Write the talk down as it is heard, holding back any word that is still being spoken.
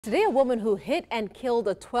Today, a woman who hit and killed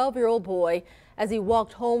a 12-year-old boy as he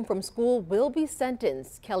walked home from school will be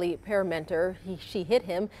sentenced. Kelley Permenter, she hit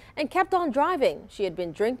him and kept on driving. She had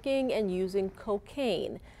been drinking and using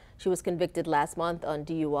cocaine. She was convicted last month on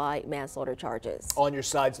DUI manslaughter charges. On your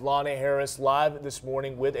side's Lana Harris live this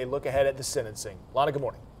morning with a look ahead at the sentencing. Lana, good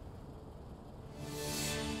morning.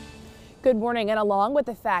 Good morning. And along with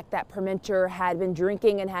the fact that Permenter had been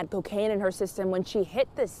drinking and had cocaine in her system when she hit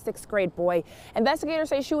this 6th grade boy, investigators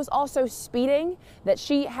say she was also speeding, that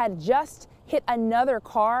she had just hit another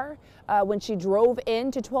car when she drove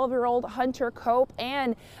into 12-year-old Hunter Cope,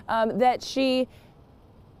 and that she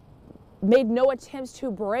made no attempts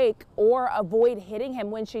to brake or avoid hitting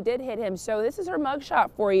him when she did hit him. So this is her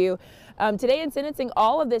mugshot for you. Today in sentencing,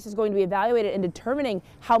 all of this is going to be evaluated in determining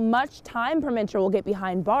how much time Permenter will get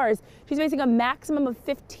behind bars. She's facing a maximum of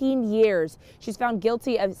 15 years. She's found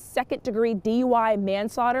guilty of second-degree DUI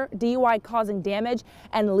manslaughter, DUI causing damage,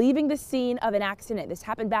 and leaving the scene of an accident. This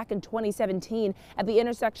happened back in 2017 at the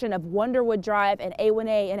intersection of Wonderwood Drive and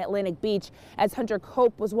A1A in Atlantic Beach as Hunter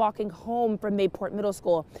Cope was walking home from Mayport Middle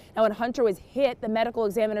School. Now, when Hunter was hit, the medical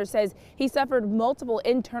examiner says he suffered multiple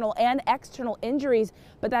internal and external injuries,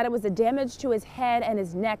 but that it was the damage to his head and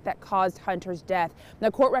his neck that caused Hunter's death.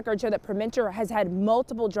 The court records show that Permenter has had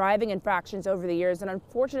multiple driving infractions over the years, and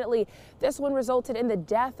unfortunately, this one resulted in the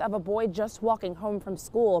death of a boy just walking home from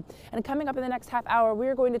school. And coming up in the next half hour,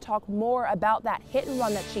 we're going to talk more about that hit and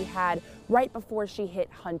run that she had right before she hit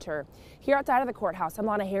Hunter. Here outside of the courthouse, I'm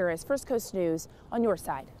Lana Harris, First Coast News, on your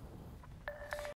side.